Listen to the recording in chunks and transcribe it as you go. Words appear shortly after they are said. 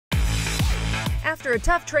After a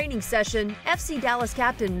tough training session, FC Dallas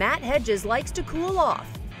captain Matt Hedges likes to cool off,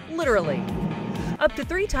 literally. Up to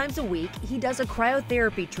 3 times a week, he does a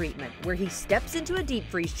cryotherapy treatment where he steps into a deep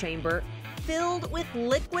freeze chamber filled with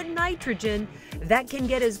liquid nitrogen that can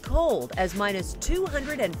get as cold as minus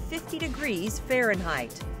 250 degrees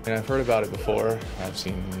Fahrenheit. And I've heard about it before. I've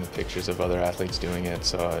seen the pictures of other athletes doing it,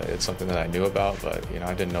 so it's something that I knew about, but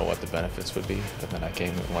I didn't know what the benefits would be. But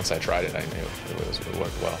then once I tried it, I knew it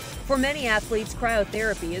worked well. For many athletes,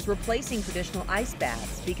 cryotherapy is replacing traditional ice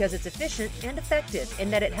baths because it's efficient and effective in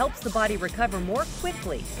that it helps the body recover more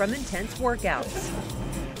quickly from intense workouts.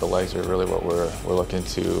 The legs are really what we're looking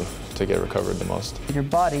to get recovered the most. Your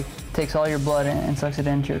body takes all your blood and sucks it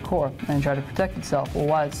into your core and try to protect itself. Well,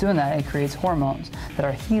 while it's doing that, it creates hormones that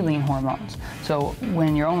are healing hormones. So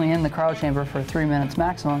when you're only in the cryo chamber for 3 minutes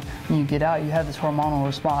maximum, when you get out, you have this hormonal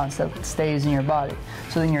response that stays in your body.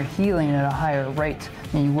 So then you're healing at a higher rate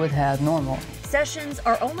than you would have normal. Sessions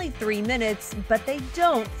are only 3 minutes, but they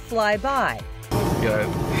don't fly by. You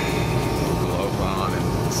got gloves on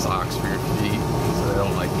and socks for your feet so they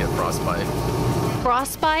don't get frostbite.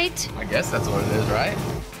 Frostbite? I guess that's what it is, right?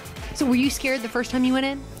 So were you scared the first time you went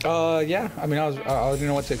in? Yeah. I mean, I didn't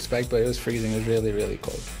know what to expect, but it was freezing. It was really, really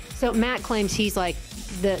cold. So Matt claims he's like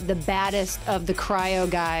the baddest of the cryo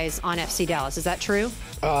guys on FC Dallas. Is that true?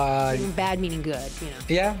 Bad meaning good,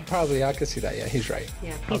 Yeah, probably. I could see that. Yeah, he's right.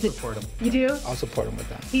 Yeah. I'll support him. You do? I'll support him with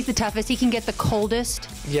that. He's the toughest. He can get the coldest.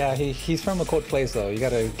 Yeah, he's from a cold place, though. You got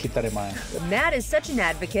to keep that in mind. Matt is such an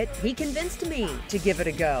advocate, he convinced me to give it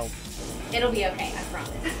a go. It'll be okay, I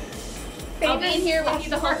promise. I'll be in here with you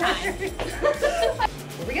the whole time. Here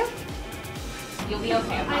we go. You'll be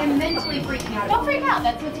okay. I am mentally freaking out. Don't freak out.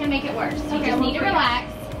 That's what's going to make it worse. You just need to relax.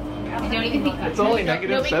 And don't even think about it. It's only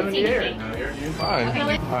negative 70 here. No, you're fine. Okay.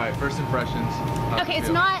 All right, first impressions. Okay, it's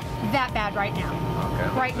not that bad right now.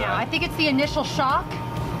 Okay. Right now. I think it's the initial shock.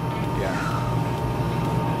 Yeah.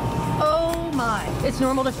 Oh my. It's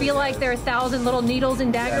normal to feel like there are 1,000 little needles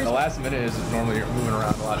and Yeah, daggers. the last minute is normally you're moving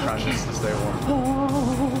around a lot trying just to stay warm.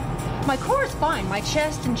 Oh, my core is fine. My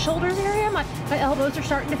chest and shoulders area, my elbows are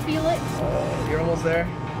starting to feel it. Oh, you're almost there.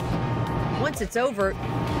 Once it's over,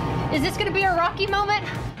 Is this going to be a rocky moment?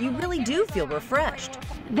 you really do feel refreshed.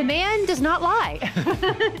 The man does not lie.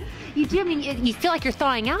 You do. I mean, you feel like you're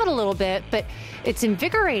thawing out a little bit, but it's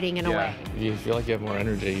invigorating in a way. You feel like you have more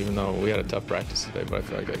energy, even though we had a tough practice today, but I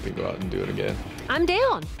feel like I could go out and do it again. I'm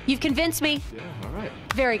down. You've convinced me. Yeah, all right.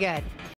 Very good.